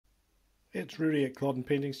It's Rory at Clawden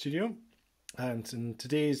Painting Studio, and in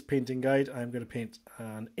today's painting guide I'm going to paint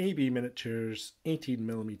an AB Miniatures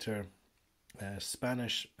 18mm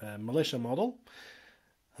Spanish Militia model.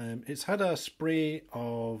 It's had a spray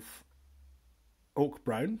of oak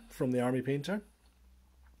brown from the army painter,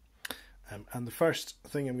 and the first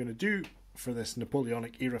thing I'm going to do for this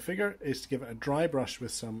Napoleonic era figure is to give it a dry brush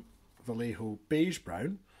with some Vallejo beige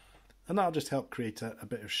brown, and that'll just help create a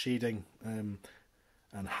bit of shading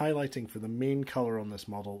and highlighting for the main colour on this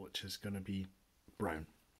model, which is going to be brown.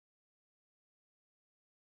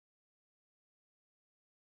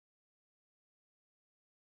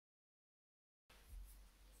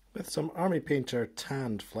 With some army painter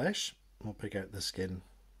tanned flesh, we'll pick out the skin.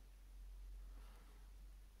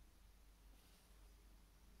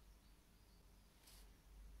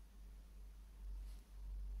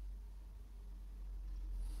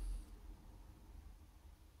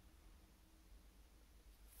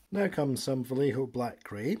 Now comes some Vallejo black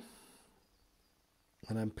grey,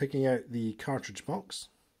 and I'm picking out the cartridge box.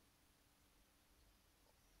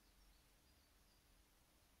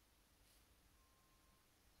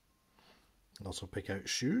 Also pick out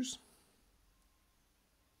shoes.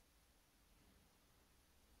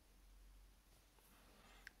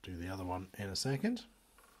 Do the other one in a second.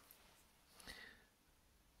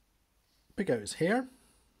 Pick out his hair.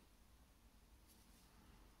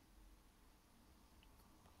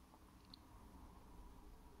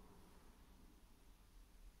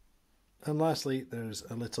 And lastly, there's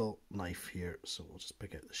a little knife here, so we'll just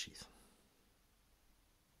pick out the sheath.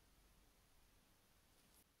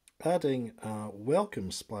 Adding a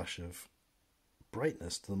welcome splash of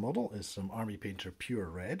brightness to the model is some Army Painter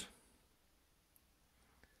Pure Red.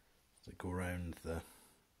 So go around the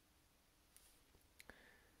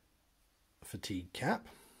fatigue cap.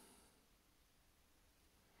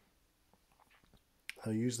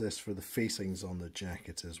 I'll use this for the facings on the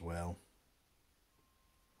jacket as well.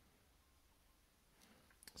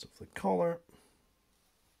 So for the collar,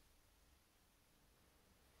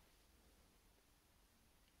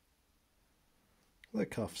 the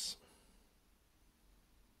cuffs,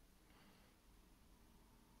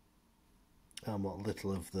 and what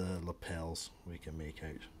little of the lapels we can make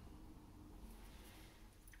out.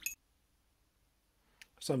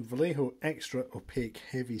 Some Vallejo Extra Opaque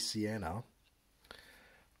Heavy Sienna,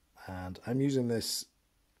 and I'm using this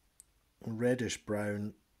reddish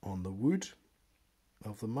brown on the wood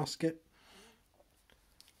of the musket,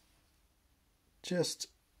 just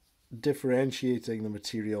differentiating the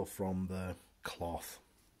material from the cloth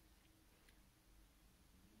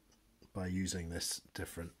by using this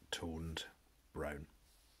different toned brown.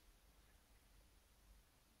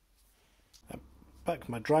 Back with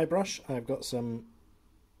my dry brush, I've got some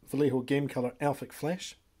Vallejo Game Colour Elfic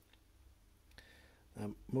Flesh.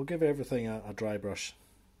 We'll give everything a dry brush.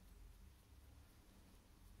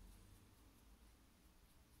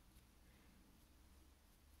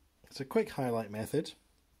 It's a quick highlight method,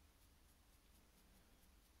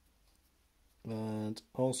 and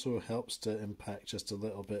also helps to impact just a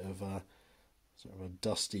little bit of a sort of a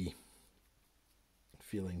dusty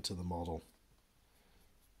feeling to the model.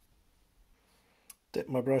 Dip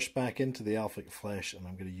my brush back into the Elfic Flesh, and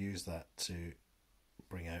I'm going to use that to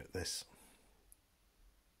bring out this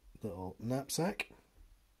little knapsack.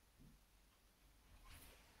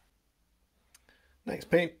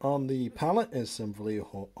 Next paint on the palette is some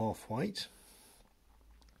Vallejo Off-White.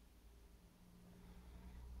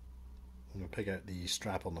 I'm going to pick out the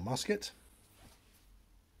strap on the musket,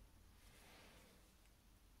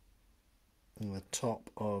 and the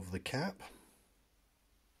top of the cap,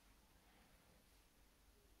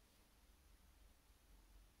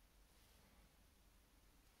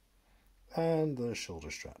 and the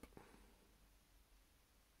shoulder strap.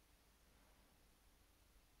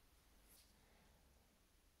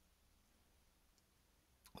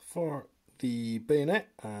 For the bayonet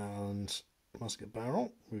and musket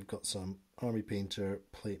barrel, we've got some Army Painter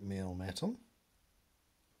plate mail metal.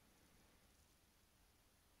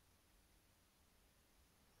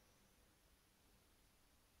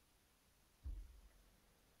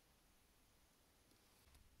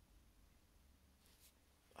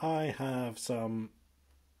 I have some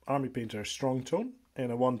Army Painter Strong Tone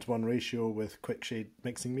in a 1:1 ratio with Quickshade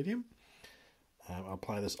mixing medium. I'll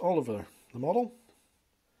apply this all over the model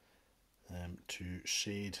to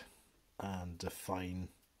shade and define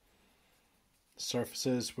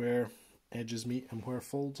surfaces where edges meet and where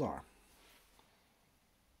folds are.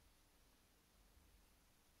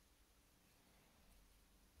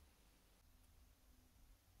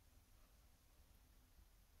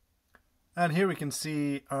 And here we can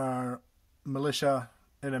see our Militia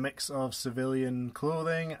in a mix of civilian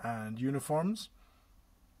clothing and uniforms,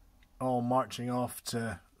 all marching off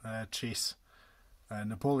to chase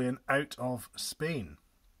Napoleon out of Spain.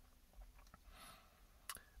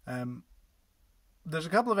 There's a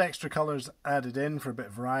couple of extra colours added in for a bit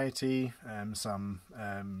of variety, some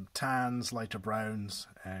tans, lighter browns,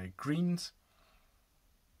 greens.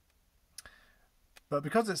 But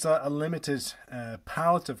because it's a limited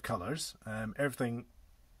palette of colours, everything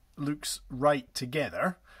looks right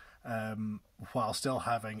together, while still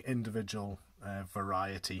having individual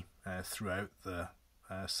variety throughout the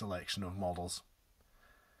selection of models.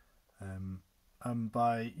 And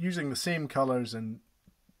by using the same colours in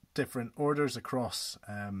different orders across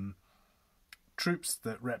troops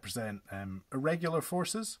that represent irregular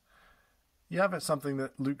forces, you have something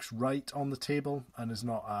that looks right on the table and is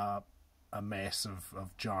not a mess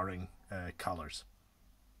of jarring colours.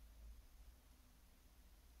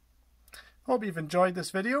 Hope you've enjoyed this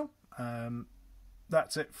video.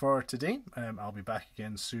 That's it for today. I'll be back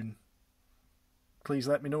again soon. Please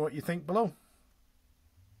let me know what you think below.